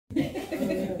All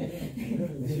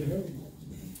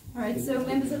right, so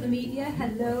members of the media,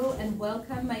 hello and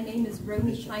welcome. My name is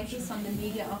Romy Scheitis. I'm the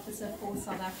media officer for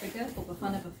South Africa for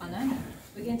Bafana Bafana.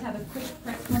 We're going to have a quick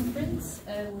press conference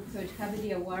with Coach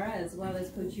Kabedi Awara as well as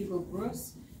Coach Hugues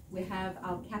Gross. We have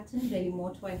our captain, Veli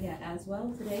Mortwa, here as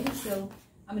well today. So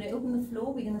I'm going to open the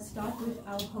floor. We're going to start with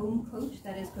our home coach,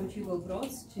 that is Coach Hugues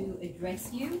Gross, to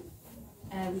address you.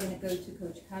 We're going to go to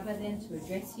Coach Kaba then to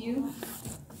address you.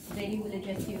 Veli will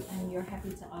address you, and you're happy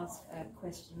to ask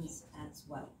questions as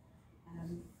well.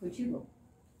 Coach Hugues.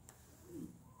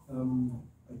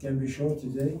 I can be short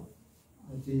today.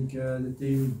 I think the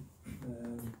team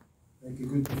make a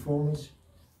good performance.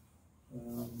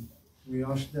 We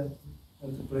asked that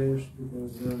of the players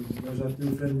because those are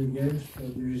two friendly games. So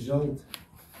the result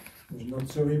was not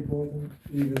so important,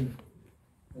 even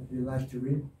that we like to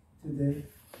win today.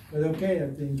 But okay, I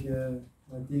think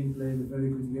my team played a very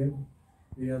good game.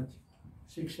 We had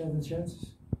 6-7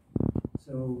 chances.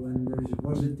 So when there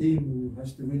was a team who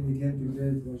has to win the game today,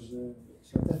 it was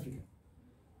South Africa.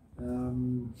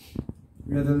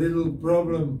 We had a little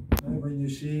problem when you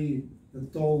see the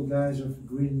tall guys of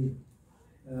Guinea.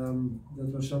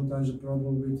 That was sometimes a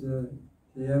problem with the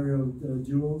aerial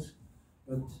duels.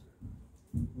 But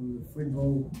on the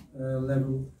football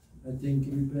level, I think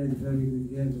we played a very good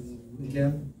game. And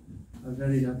again, I'm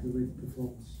very happy with the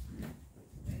performance.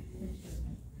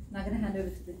 Now I'm going to hand over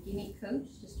to the Guinea coach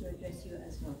just to address you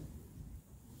as well.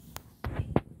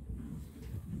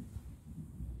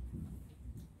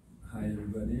 Hi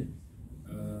everybody.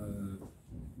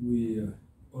 We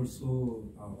also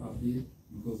are happy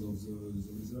because of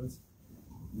the results.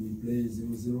 We play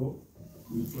 0-0.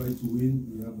 We try to win.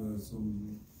 We have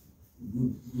some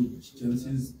good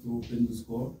chances to open the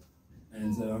score,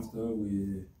 and thereafter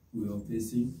we are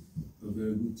facing a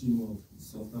very good team of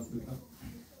South Africa.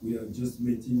 We are just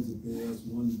meeting the players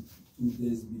 1-2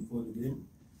 days before the game,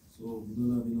 so we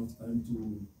don't have enough time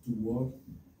to work,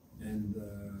 and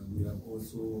we have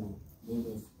also a lot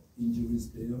of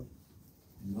injuries there,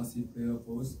 massive player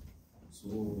force.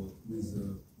 So with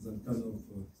that kind of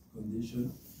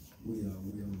condition, we are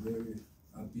very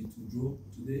happy to draw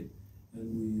today, and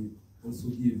we also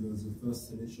give the first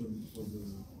selection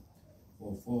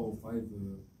for 4 or 5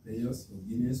 players of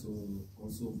Guinea, so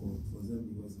also for them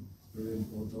it was very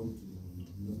important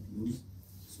to not lose.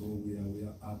 So we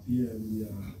are happy, and we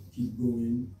are keep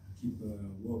going, keep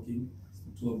working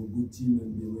to have a good team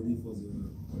and be ready for the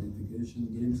qualification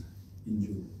games in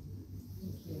June.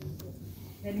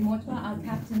 Veli Mortwa, our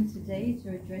captain today,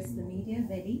 to address the media.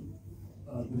 Veli.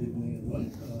 Good evening,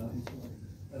 everyone.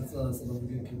 As South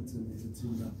African captain, it's a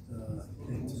team that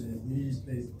played today. We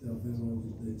played very well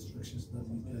with the instructions that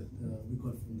we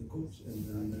got from the coach, and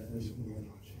then everything went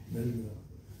very well.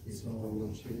 So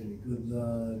with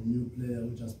the new player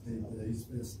who just played his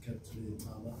first cap today,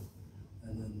 Tala,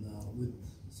 and then with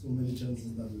so many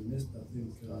chances that we missed, I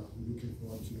think we're looking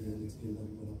forward to the next game that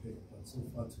we're going to play. But so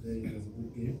far today it was a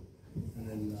good game, and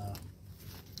then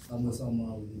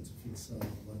somehow we need to fix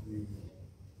what we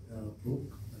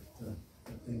broke. But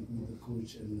I think with the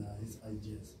coach and his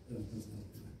ideas, everything's going to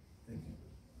be good. Thank you.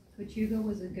 Coach Hugues,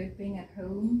 was it good being at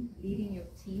home, leading your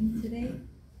team today?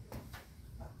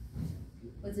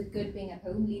 Was it good being at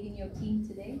home, leading your team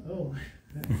today? Oh,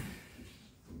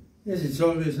 yes, it's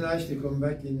always nice to come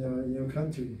back in your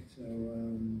country. So,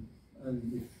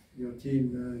 and if your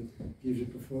team gives a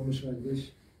performance like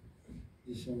this,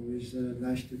 it's always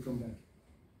nice to come back.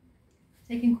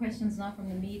 Taking questions now from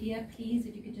the media, please.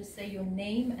 If you could just say your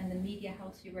name and the media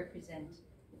house you represent.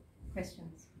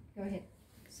 Questions. Go ahead.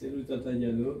 C'est Tata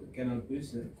Diallo, Canal+.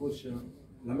 Coach,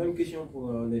 la même question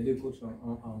pour les deux coachs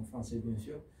en français, bien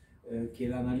sûr.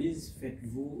 Quelle analyse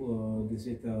faites-vous de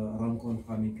cette rencontre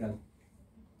amicale?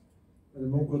 De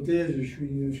mon côté, je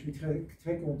suis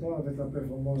très content avec la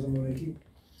performance de mon équipe.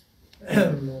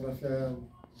 On a fait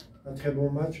un très bon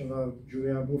match, on a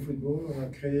joué un beau football, on a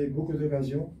créé beaucoup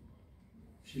d'occasions.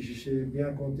 Si je sais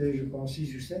bien compter, je pense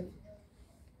 6 ou 7.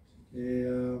 Et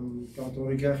quand on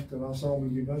regarde l'ensemble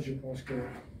du match, je pense qu'il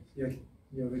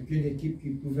n'y avait qu'une équipe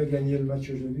qui pouvait gagner le match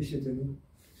aujourd'hui, c'était nous.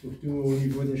 Surtout au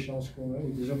niveau des chances qu'on a, ou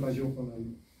des occasions qu'on a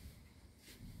eues.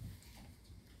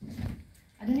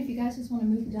 I don't know if you guys just want to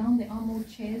move down. There are more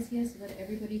chairs here so that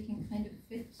everybody can kind of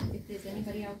fit. If there's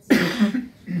anybody outside.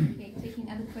 Okay, taking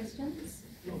other questions?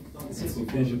 C'est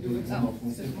ok, je peux répondre en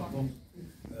français par contre.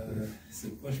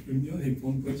 C'est quoi, je peux mieux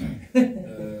répondre, coach.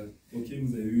 Ok,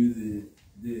 vous avez eu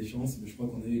des chances, mais je crois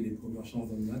qu'on a eu les premières chances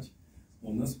dans le match.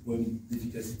 On a ce problème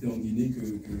d'efficacité en Guinée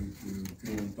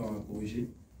qu'on part à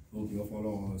corriger. Donc il va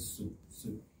falloir se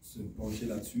pencher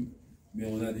là-dessus. Mais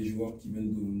on a des joueurs qui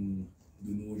viennent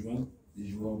de nous rejoindre. des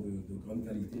joueurs de grande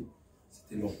qualité.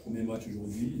 C'était leur premier match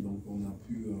aujourd'hui, donc on a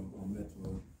pu en mettre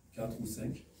 4 ou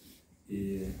 5.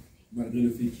 Et malgré le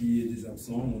fait qu'il y ait des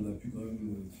absents, on a pu quand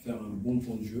même faire un bon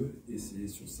temps de jeu. Et c'est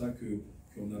sur ça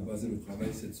qu'on a basé le travail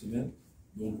cette semaine.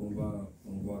 Donc on va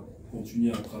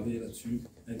continuer à travailler là-dessus,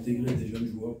 intégrer des jeunes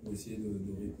joueurs pour essayer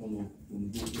de répondre aux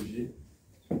nouveaux projets.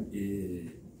 Et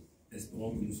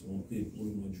espérons que nous serons prêts pour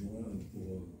le mois de juin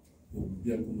pour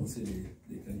bien commencer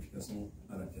les qualifications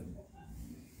à la CAN.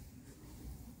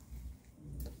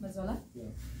 Mazola?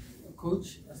 Yeah.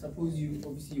 Coach, I suppose you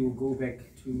will go back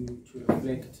to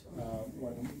reflect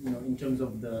in terms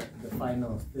of the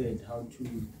final third, how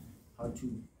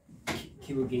to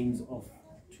kill games off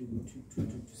to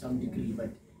some degree, but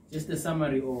just a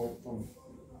summary of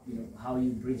how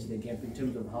you bridge the gap in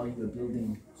terms of how you were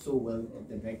building so well at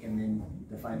the back and then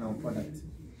the final product.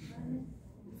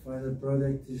 The final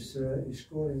product is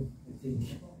scoring, I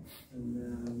think,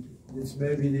 and it's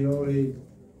maybe the only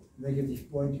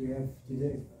negative point we have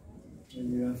today. When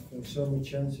you have so many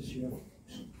chances, you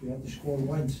have to score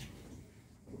once,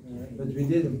 but we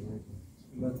didn't.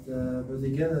 But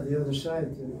again, at the other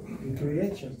side, we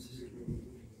create chances,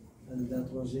 and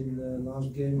that was in the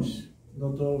last games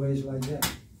not always like that.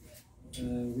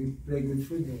 We play good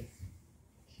football.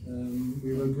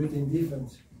 We were good in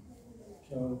defense.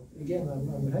 So again,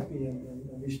 I'm happy,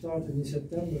 and we started in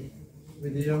September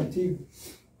with a young team,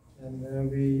 and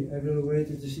we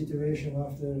evaluated the situation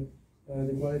after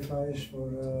the qualifiers for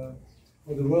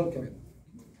the World Cup,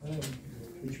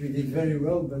 which we did very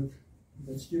well, but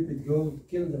that stupid goal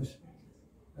killed us.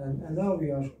 And now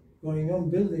we are going on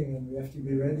building, and we have to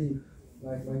be ready,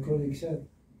 like my colleague said,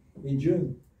 in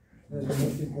June. That's the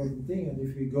most important thing. And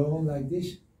if we go on like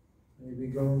this, if we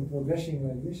go on progressing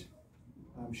like this,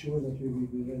 I'm sure that we will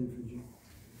be ready for June.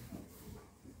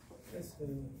 Yes,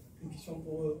 une question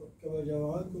pour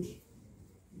Kawajawara, coach.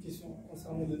 Une question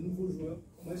concernant de nouveaux joueurs.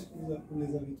 Comment est-ce que vous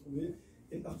les avez trouvés,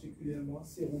 et particulièrement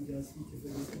Seumo qui fait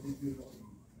ses débuts aujourd'hui?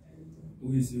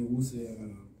 Oui, Seumo,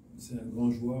 c'est un grand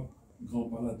joueur, grand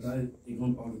par la taille et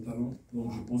grand par le talent.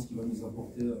 Donc je pense qu'il va nous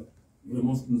apporter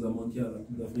vraiment ce qui nous a manqué à la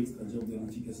Coupe d'Afrique, c'est-à-dire de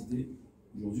l'efficacité.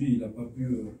 Aujourd'hui, il n'a pas pu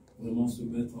vraiment se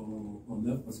mettre en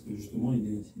œuvre parce que justement, il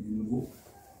est nouveau.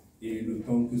 Et le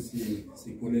temps que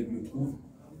ses collègues le trouvent,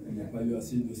 il n'y a pas eu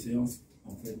assez de séances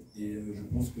en fait. Et je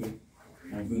pense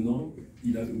qu'en venant,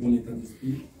 il a le bon état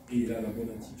d'esprit et il a la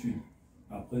bonne attitude.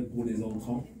 Après, pour les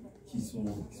entrants qui sont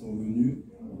venus,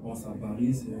 on pense à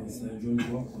Paris, c'est un jeune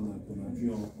joueur qu'on a vu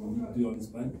en Ligue 2 en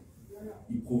Espagne.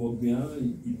 Il provoque bien,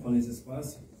 il prend les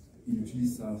espaces, il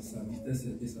utilise sa vitesse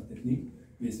et sa technique,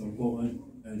 mais c'est encore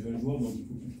un jeune joueur, donc il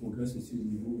faut qu'il progresse aussi au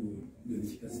niveau de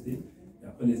l'efficacité. Et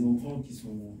après, les entrants qui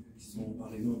sont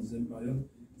arrivés en deuxième période,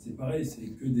 c'est pareil, c'est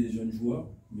que des jeunes joueurs,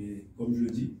 mais comme je le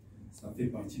dis, ça fait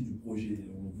partie du projet.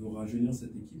 On veut rajeunir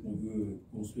cette équipe, on veut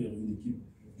construire une équipe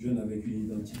jeune avec une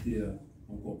identité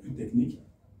encore plus technique,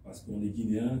 parce qu'on est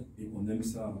guinéen et qu'on aime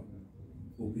ça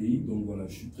au pays. Donc voilà,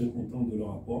 je suis très content de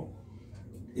leur apport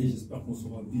et j'espère qu'on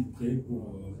sera vite prêt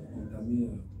pour entamer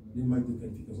les matchs de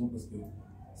qualification, parce que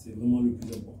c'est vraiment le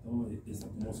plus important et ça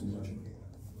commence au match.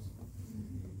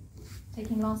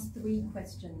 Taking last 3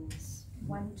 questions.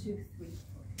 1, 2, 3.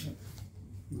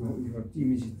 Your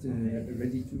team, is it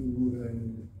ready to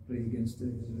play against the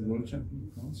world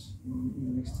champion France in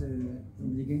the next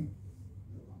friendly game?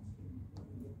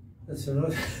 That's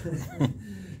another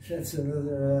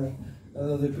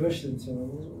question. So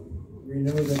we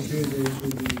know that Tuesday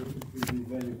will be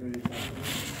very, very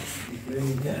tough. We're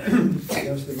playing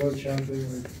against the world champion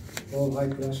with all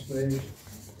high-class players,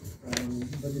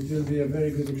 but it will be a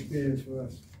very good experience for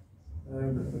us.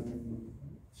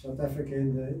 South Africa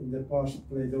in the past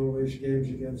played always games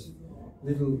against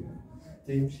little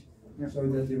teams, so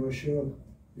that they were sure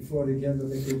before the game that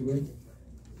they could win.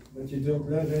 But you don't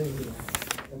learn anything.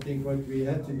 I think what we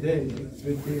had today,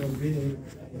 with team of Guinea,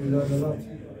 we learned a lot.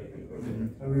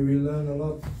 And we will learn a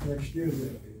lot next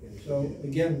Tuesday. So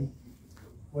again,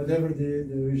 whatever the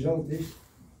result is,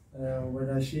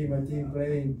 when I see my team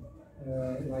playing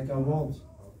like I want,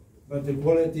 but the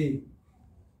quality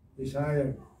is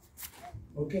higher,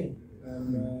 okay,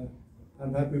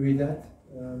 I'm happy with that.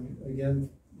 Again,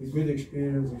 a good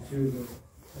experience on Tuesday,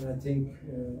 and I think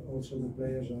also the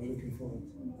players are looking forward.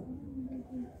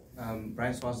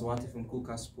 Brian Swazwati from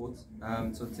Kulka Sports.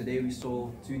 So today we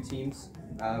saw 2 teams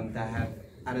that have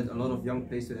added a lot of young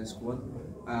players to their squad.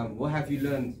 What have you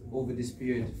learned over this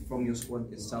period from your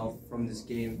squad itself, from this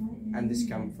game and this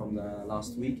camp from the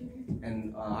last week?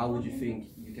 And how would you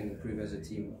think you can improve as a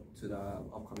team to the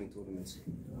upcoming tournaments?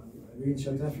 We in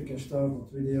South Africa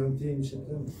started with the young team in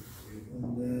September.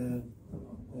 And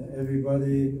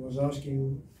everybody was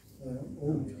asking,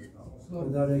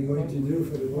 what are they going to do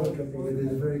for the World Cup? We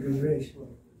did a very good race.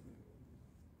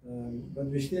 But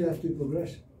we still have to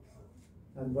progress.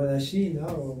 And what I see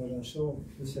now, or what I saw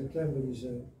in September, is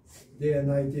a day and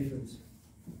night difference.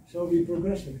 So we're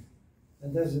progressing.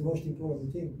 And that's the most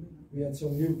important thing. We had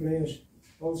some new players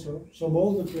also, some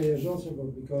older players also,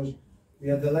 but because we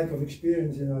had the lack of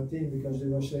experience in our team because they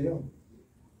were so young.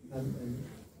 And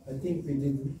I think we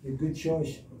did a good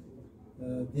choice.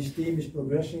 This team is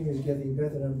progressing, is getting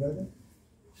better and better.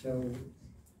 So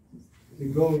the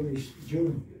goal is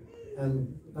June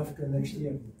and Africa next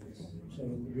year. So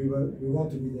we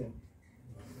want to be there.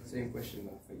 Same question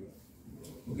for you.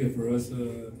 Okay, for us,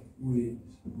 we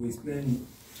explain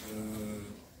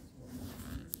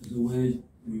the way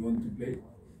we want to play,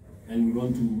 and we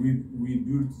want to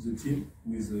rebuild the team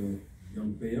with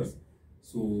young players.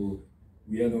 So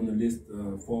we had on the list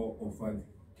 4 or 5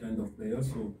 kind of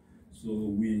players. So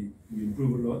we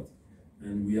improve a lot,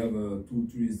 and we have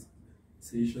 2-3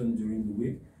 sessions during the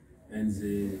week, and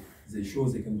they show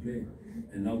they can play.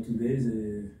 And now today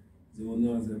the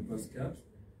owner has their first caps.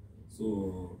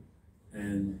 So,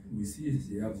 and we see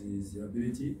they have the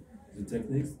ability, the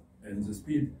techniques, and the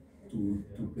speed to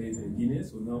play for Guinea.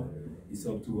 So now it's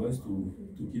up to us to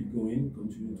keep going,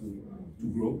 continue to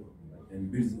grow,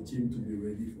 and build the team to be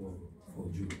ready for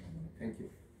June. Thank you.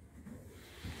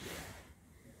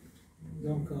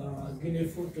 Donc, Guinée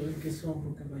Foot, une question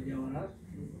pour Kabadiawara.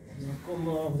 Comme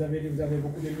vous avez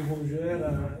beaucoup de nouveaux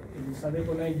joueurs, et vous savez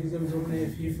qu'on a une 10e journée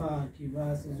FIFA qui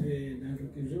va se jouer dans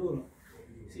quelques jours.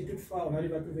 Si toutefois on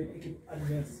arrive à trouver une équipe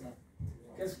adverse,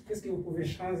 qu'est-ce que vous pouvez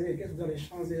changer, qu'est-ce que vous allez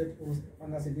changer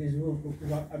pendant ces 10 jours pour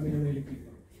pouvoir améliorer l'équipe?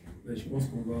 Je pense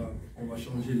qu'on va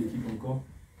changer l'équipe encore.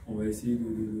 On va essayer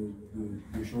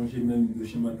de changer même de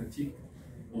schéma tactique.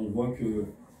 On voit que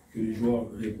les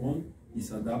joueurs répondent, ils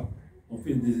s'adaptent. On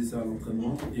fait des essais à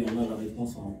l'entraînement et on a la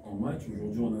réponse en match.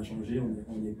 Aujourd'hui, on a changé,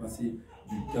 on est passé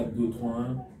du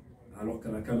 4-2-3-1, alors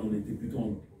qu'à la CAN, on était plutôt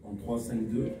en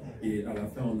 3-5-2. Et à la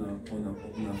fin, on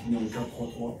a fini en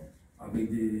 4-3-3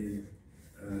 avec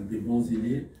des bons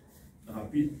ailiers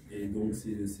rapides. Et donc,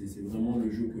 c'est vraiment le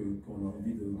jeu qu'on a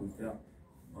envie de faire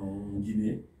en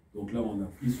Guinée. Donc là, on a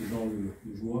pris ce genre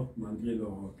de joueurs, malgré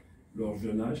leur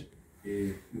jeune âge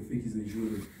et le fait qu'ils aient joué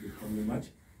le premier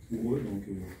match. Pour eux, donc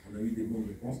on a eu des bonnes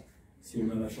réponses. Si on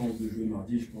a la chance de jouer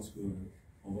mardi, je pense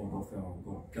qu'on va encore faire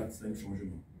encore 4-5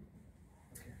 changements.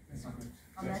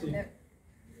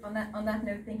 On that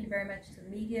note, thank you very much to the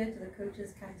media, to the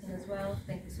coaches, captain as well.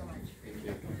 Thank you so much. Thank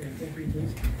you. Okay, thank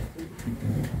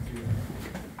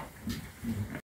you.